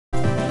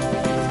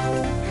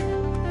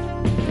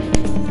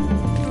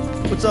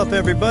What's up,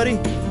 everybody?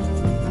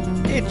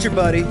 It's your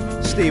buddy,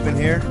 Steven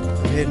here,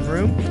 from Hidden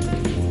Room.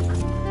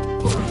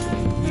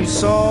 You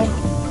saw,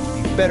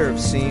 you better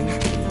have seen,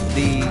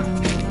 the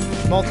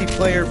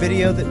multiplayer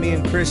video that me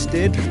and Chris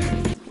did.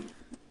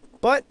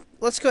 But,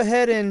 let's go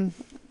ahead and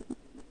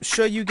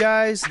show you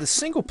guys the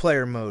single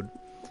player mode.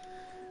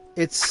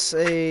 It's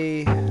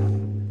a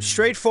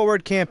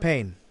straightforward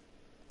campaign.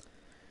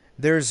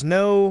 There's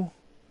no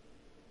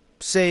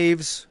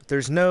saves,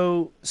 there's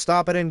no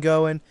stopping and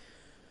going.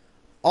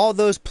 All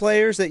those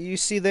players that you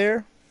see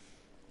there,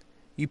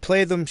 you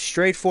play them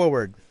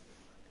straightforward.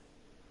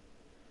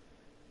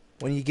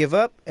 When you give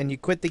up and you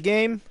quit the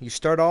game, you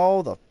start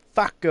all the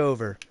fuck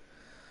over.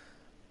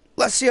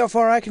 Let's see how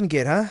far I can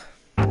get, huh?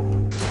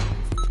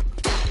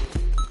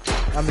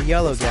 I'm the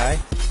yellow guy,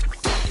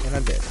 and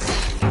I'm dead.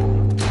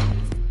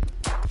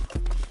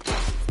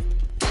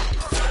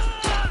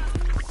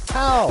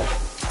 How?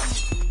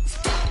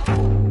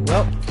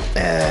 Well,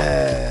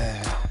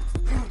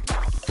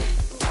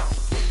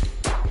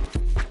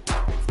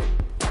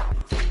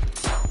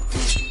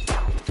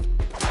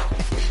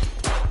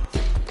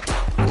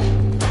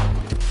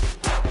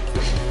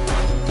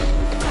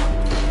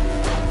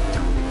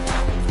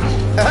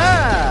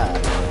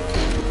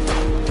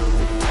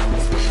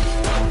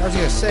 I was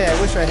gonna say,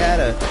 I wish I had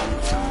a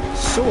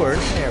sword.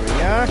 There we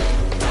are.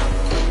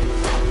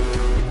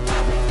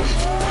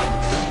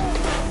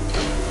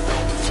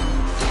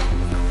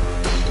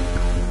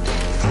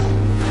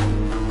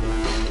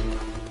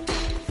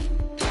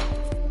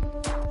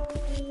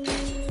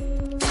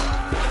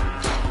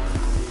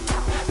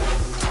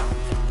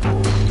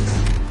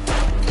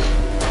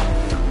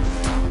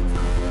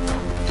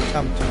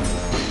 Come to me.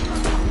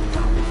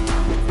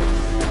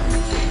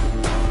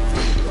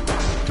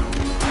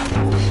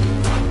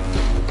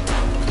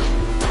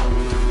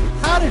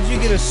 How did you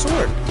get a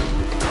sword?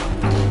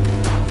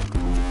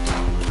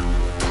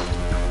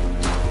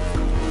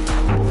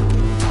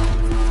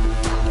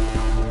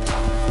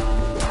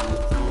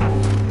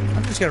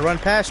 I'm just gonna run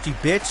past you,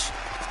 bitch.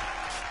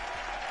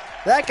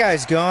 That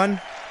guy's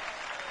gone.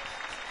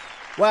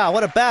 Wow,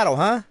 what a battle,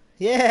 huh?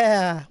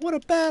 Yeah, what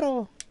a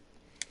battle.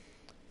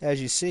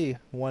 As you see,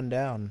 one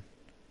down.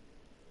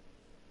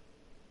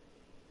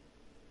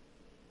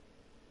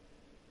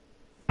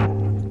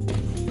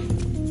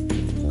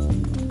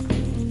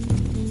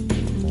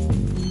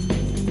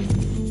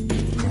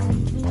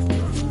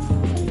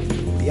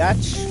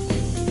 Biatch.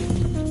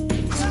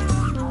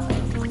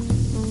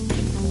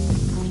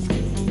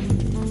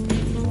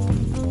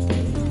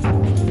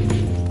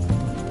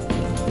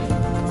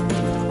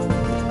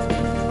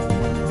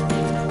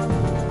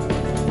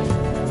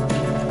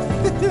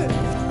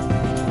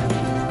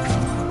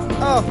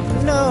 Oh,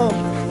 no.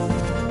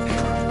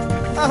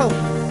 Oh,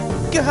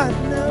 God,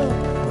 no.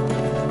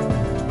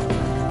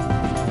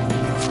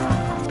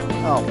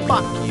 Oh,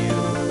 fuck you.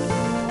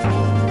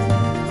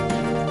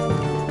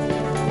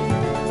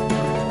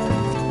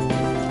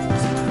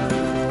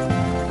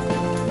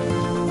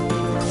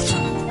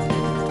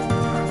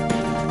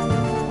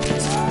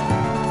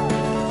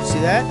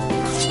 See that?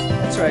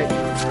 That's right.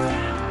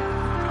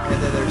 And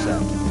then there's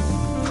that.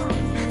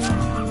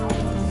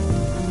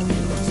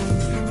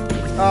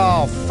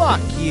 Oh,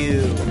 fuck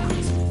you.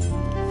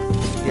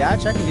 Yeah, I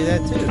can do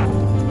that too.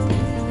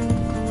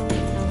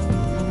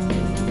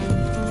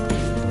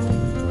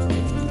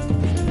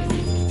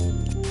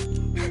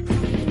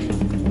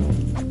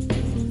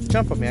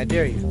 Jump on me, I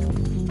dare you.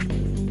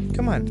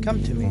 Come on,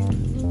 come to me.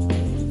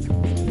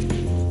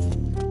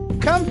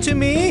 Come to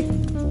me!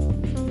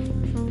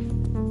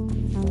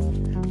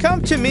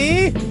 Come to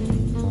me!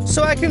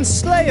 So I can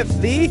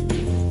slayeth thee!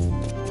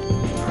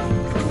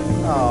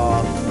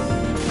 Aww.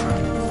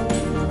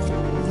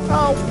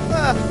 Oh,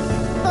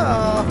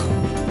 oh.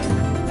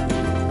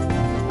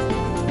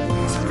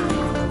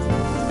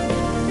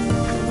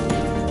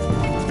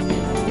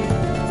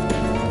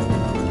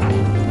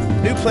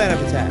 New plan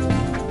of attack.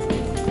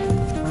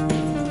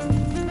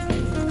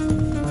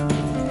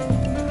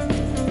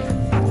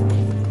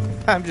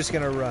 I'm just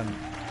gonna run.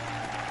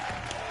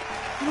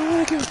 I don't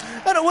wanna go.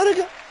 I don't wanna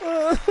go.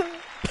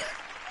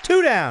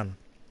 Two down.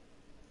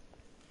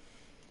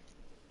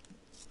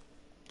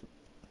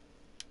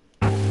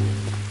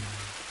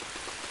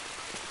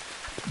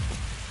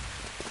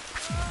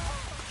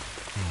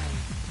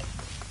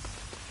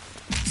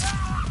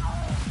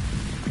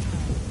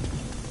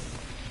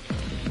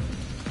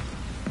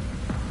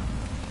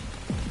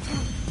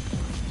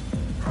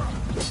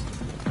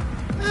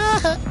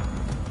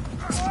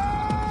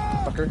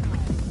 Fucker.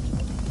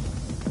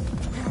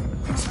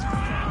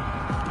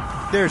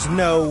 There's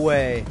no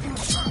way.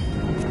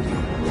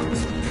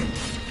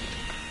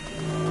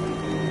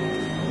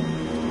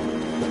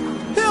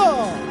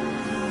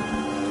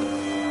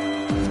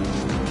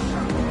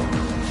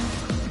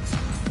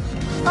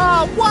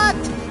 Oh, what?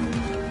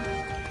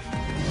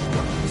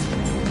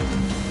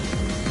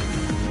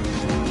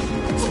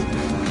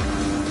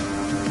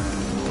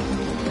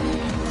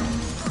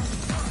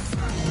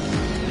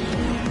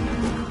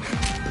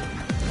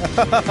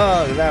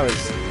 Oh,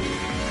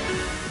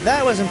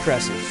 that was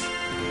impressive.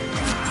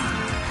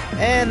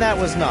 And that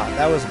was not.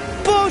 That was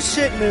a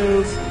bullshit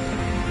move.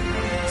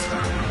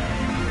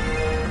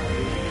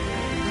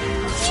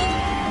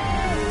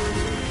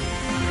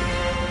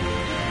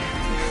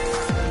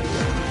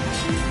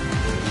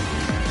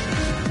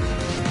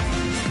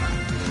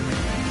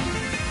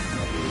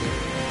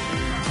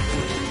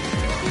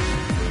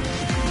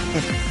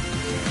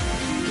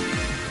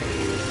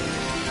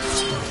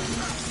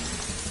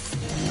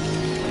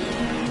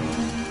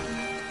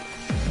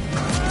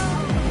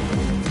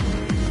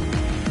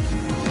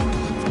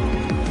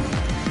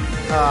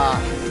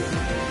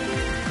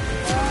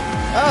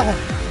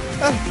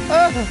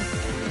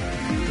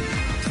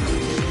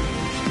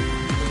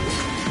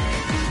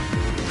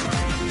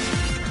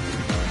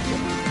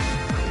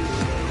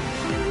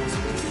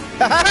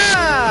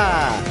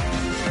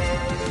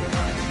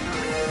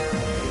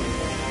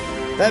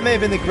 That may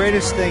have been the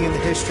greatest thing in the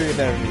history of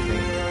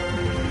everything.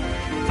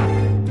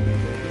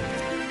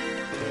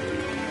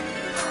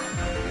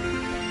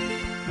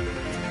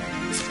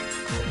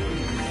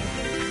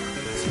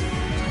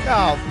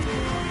 Oh.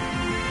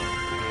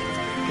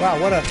 Wow,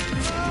 what a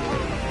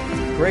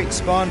great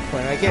spawn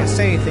point. I can't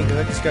say anything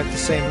because I just got the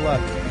same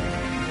luck.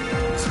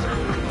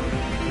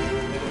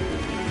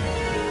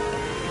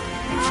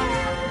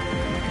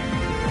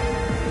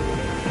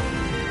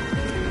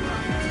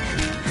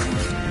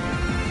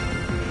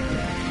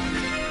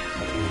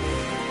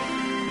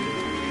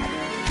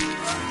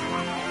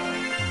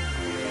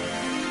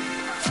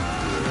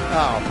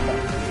 Oh.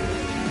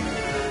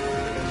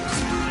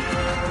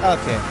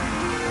 Okay.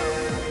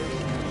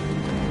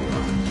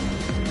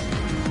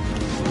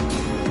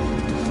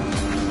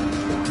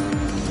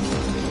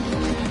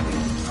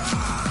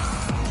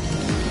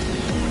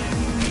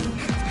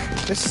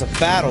 This is a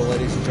battle,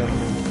 ladies and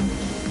gentlemen.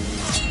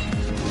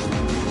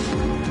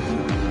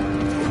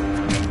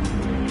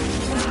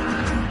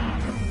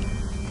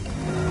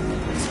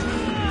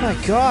 Oh my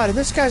god, and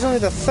this guy's only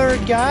the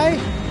third guy?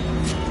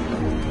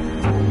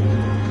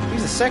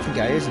 He's the second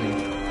guy, isn't he?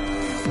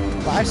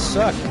 Well, I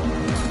suck.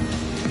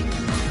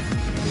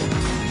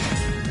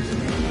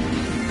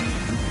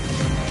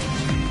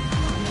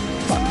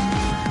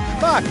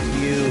 Fuck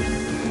you.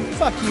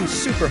 Fuck you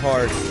super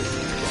hard.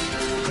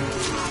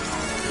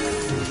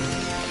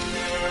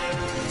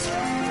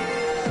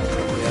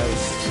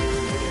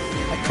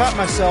 I caught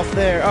myself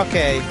there.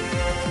 Okay.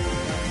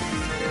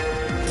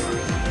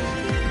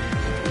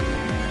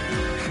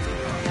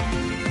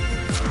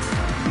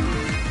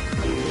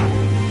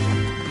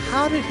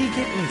 How did he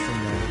get me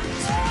from there?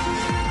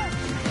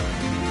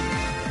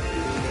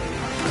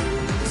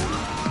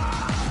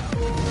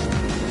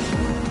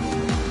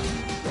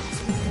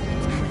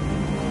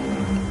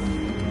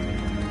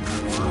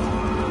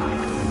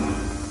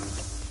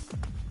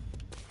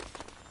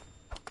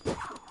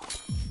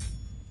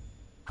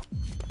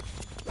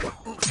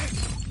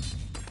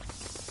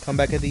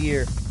 Comeback of the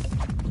year.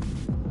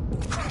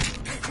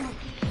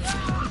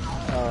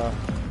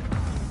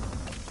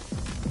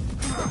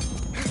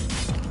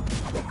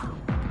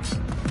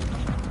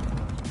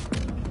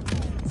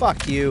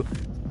 Fuck you.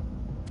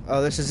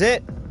 Oh, this is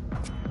it.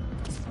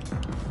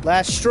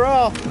 Last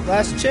straw.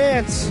 Last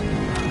chance.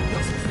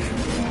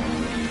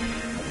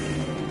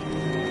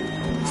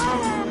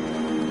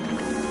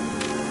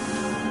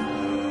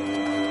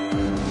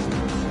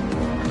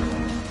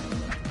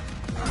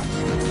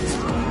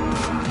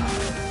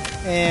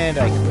 And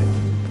I quit.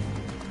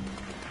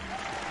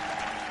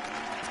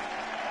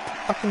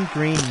 Fucking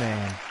green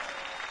man.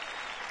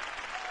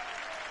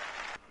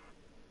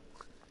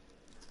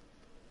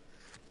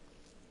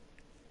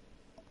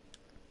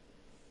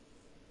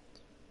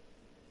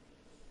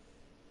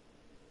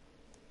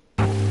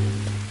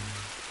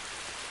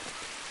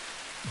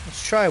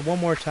 Let's try it one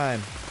more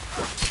time.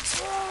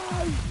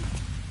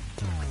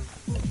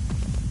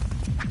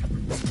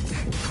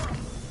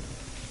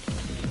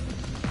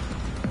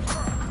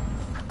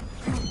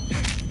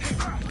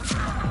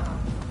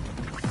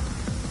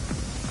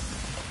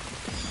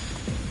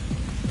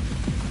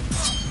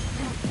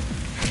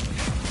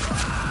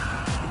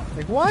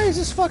 Like, why is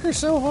this fucker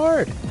so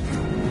hard?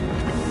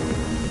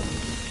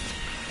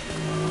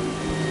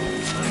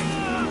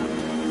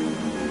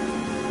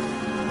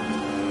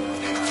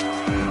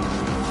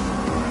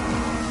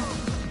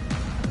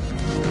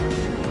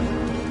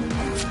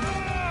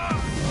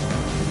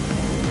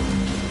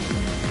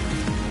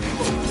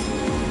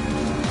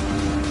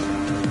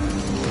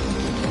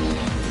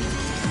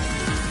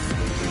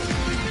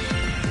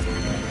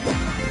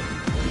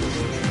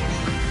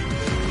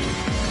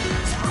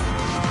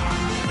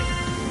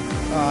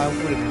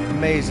 It would have been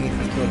amazing if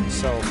he killed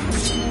himself.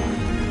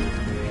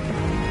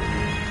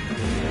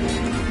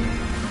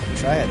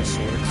 Wish I had a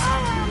sword.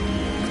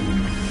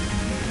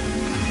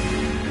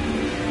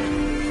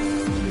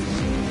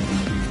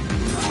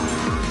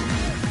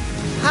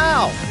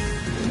 How?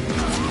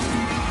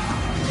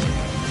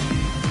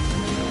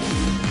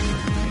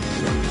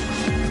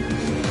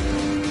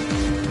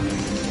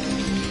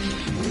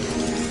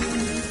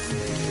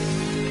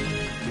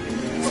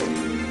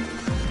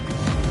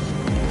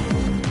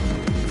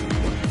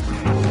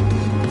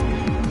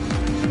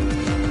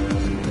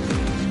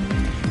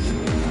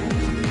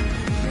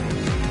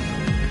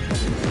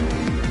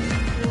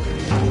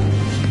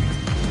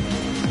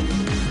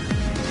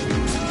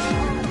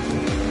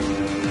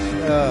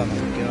 Oh my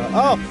god.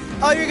 Oh!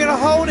 Oh, you're gonna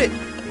hold it!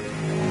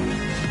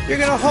 You're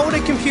gonna hold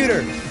it,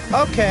 computer!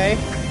 Okay.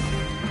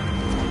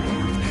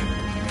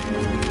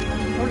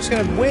 I'm just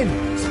gonna win.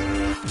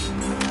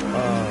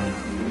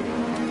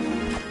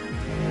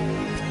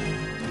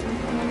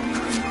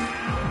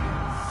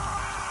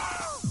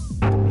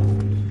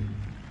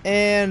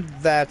 And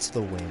that's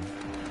the win.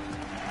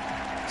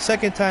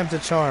 Second time's a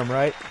charm,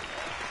 right?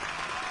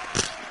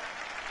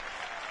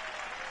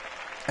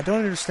 I don't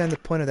understand the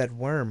point of that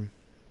worm.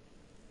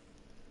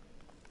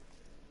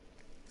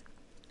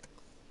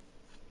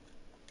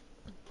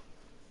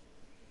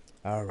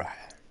 Alright.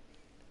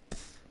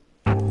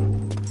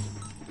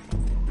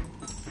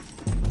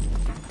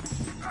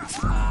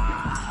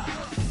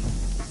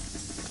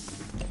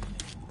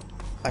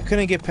 I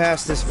couldn't get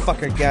past this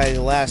fucker guy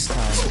the last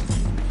time.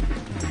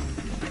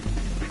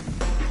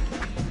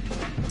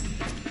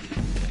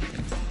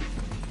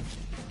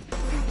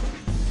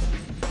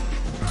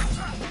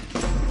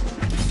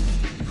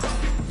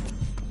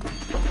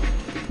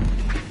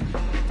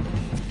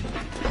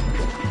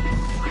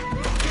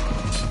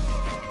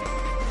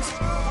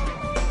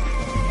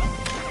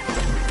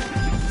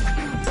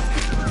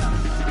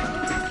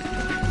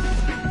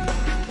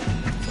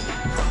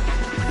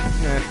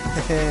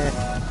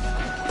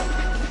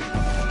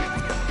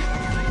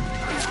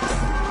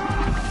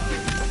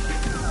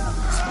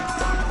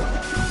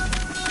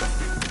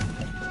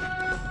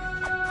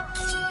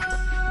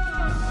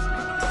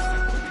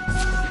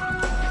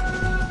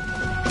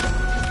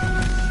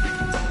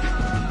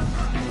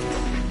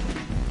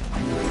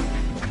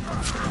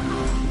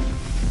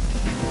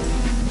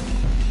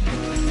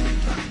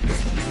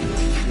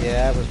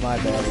 Yeah, that was my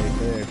bad right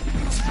there.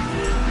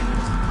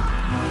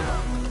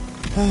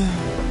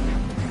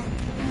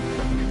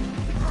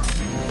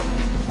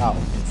 Oh,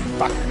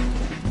 fuck.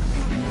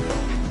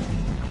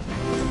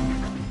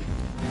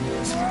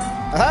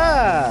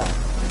 Ah!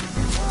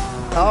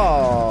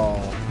 Oh.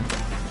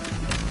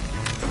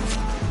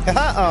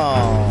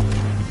 Uh-oh.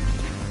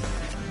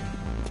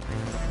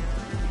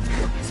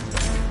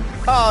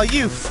 Oh,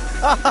 you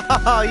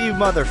oh, you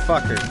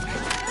motherfucker.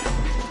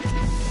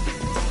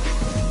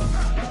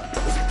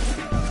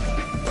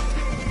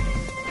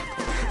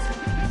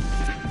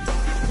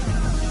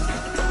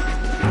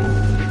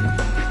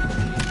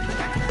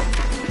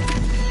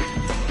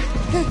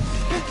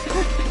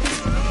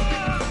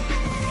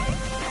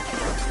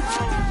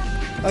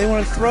 Oh, you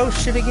want to throw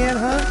shit again,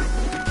 huh?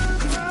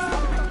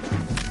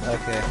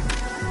 Okay.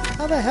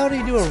 How the hell do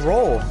you do a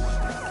roll?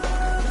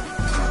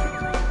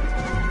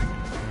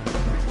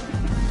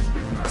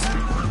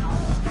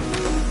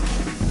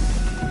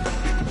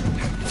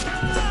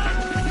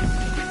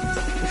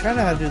 I'm trying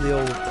to know how to do the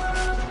old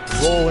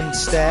roll and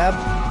stab.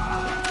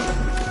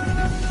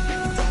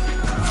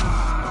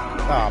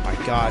 Oh my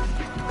god.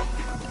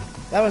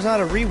 That was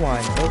not a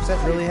rewind, folks.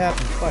 That really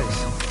happened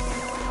twice.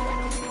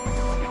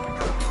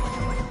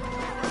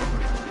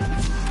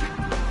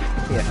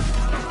 Yeah.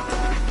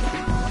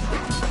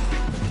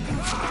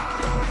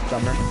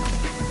 Dumber.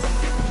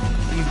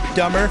 You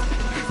dumber.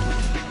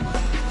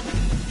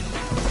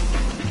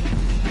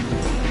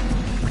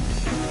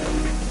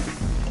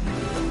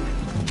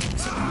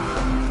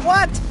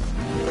 What?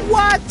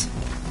 What?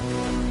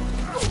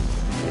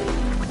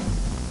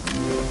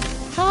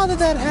 How did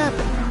that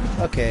happen?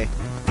 Okay.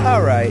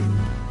 Alright.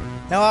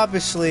 Now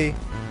obviously,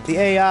 the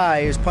AI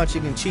is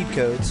punching in cheat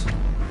codes.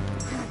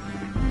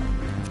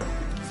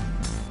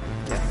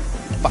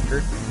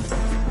 Fucker.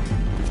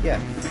 Yeah,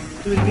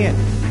 do it again.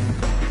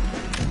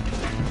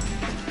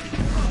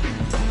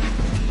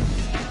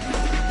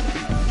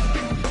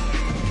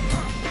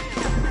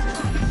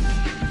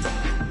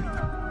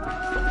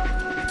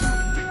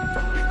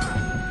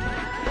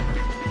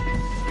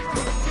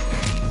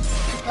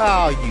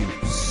 Oh, you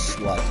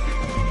slut.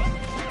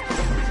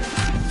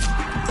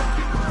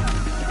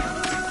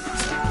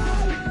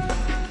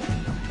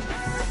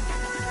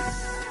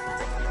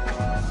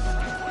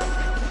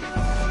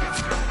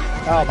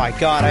 Oh my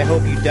god, I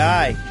hope you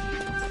die,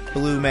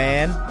 blue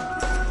man.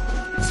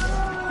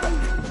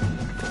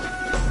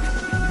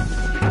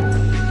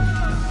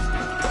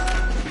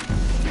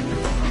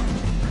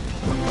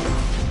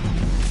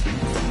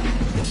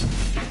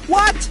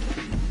 What?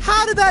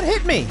 How did that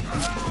hit me?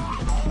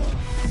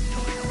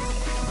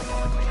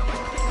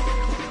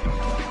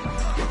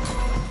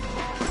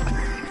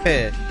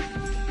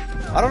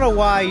 I don't know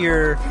why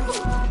you're...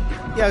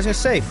 Yeah, I was gonna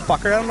say,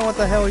 fucker, I don't know what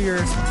the hell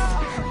you're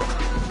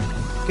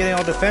getting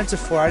all defensive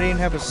for. I didn't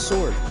even have a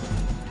sword.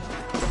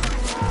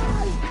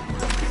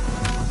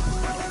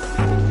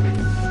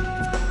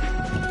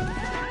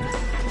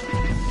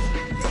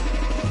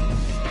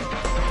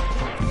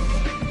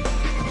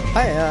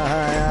 Hiya,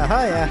 hiya,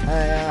 hiya,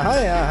 hiya,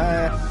 hiya,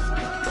 hiya.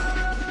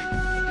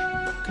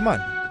 Come on.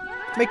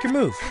 Make your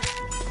move.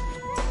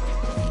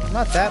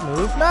 Not that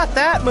move. Not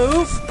that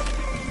move!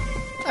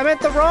 I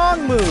meant the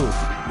wrong move!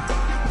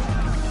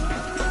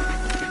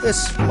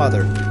 This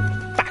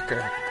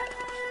motherfucker.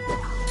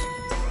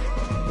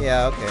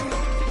 Yeah, okay.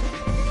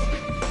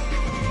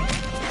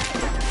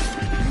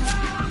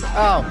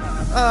 Oh.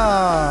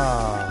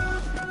 Oh.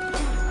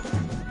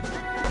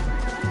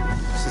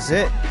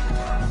 is it.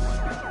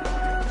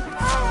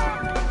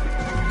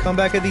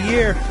 Comeback of the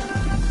year.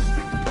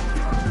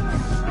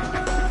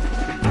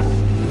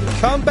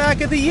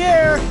 Comeback of the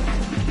year!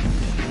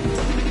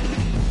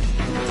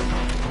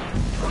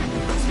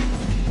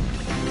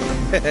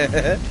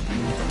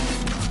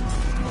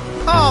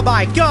 Oh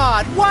my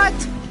god, what?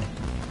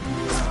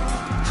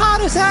 How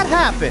does that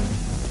happen?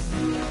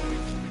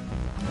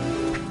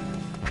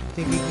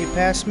 Think you can get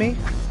past me?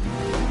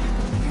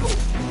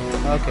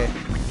 Okay.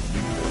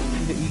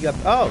 You got.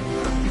 Oh!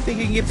 You think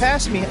you can get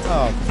past me?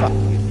 Oh, fuck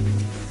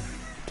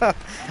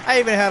you. I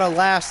even had a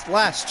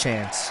last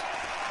chance.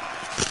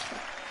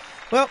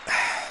 Well,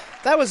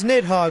 that was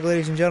Nidhogg,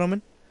 ladies and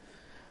gentlemen.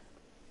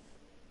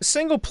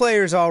 Single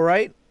player's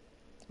alright,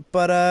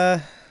 but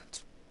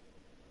it's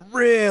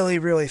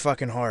really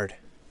fucking hard.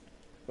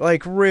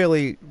 Like,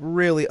 really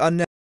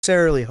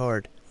unnecessarily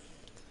hard.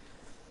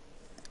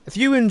 If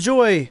you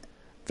enjoy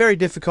very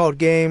difficult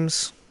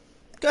games,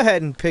 go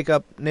ahead and pick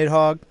up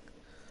Nidhogg.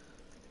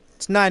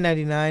 It's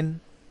 $9.99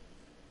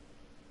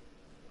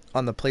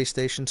 on the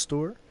PlayStation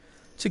Store.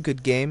 It's a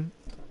good game.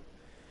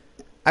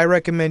 I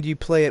recommend you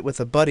play it with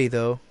a buddy,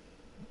 though,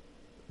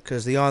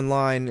 because the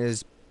online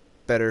is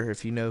better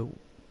if you know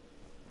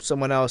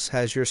someone else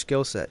has your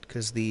skill set,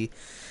 because the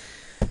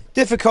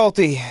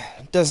difficulty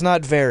does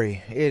not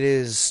vary. It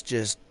is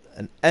just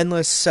an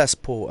endless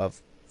cesspool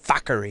of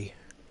fuckery.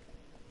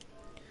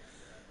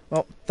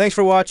 Well, thanks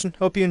for watching.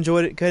 Hope you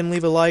enjoyed it. Go ahead and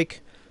leave a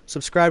like,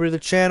 subscribe to the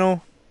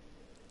channel,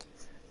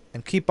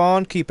 and keep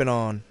on keeping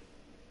on.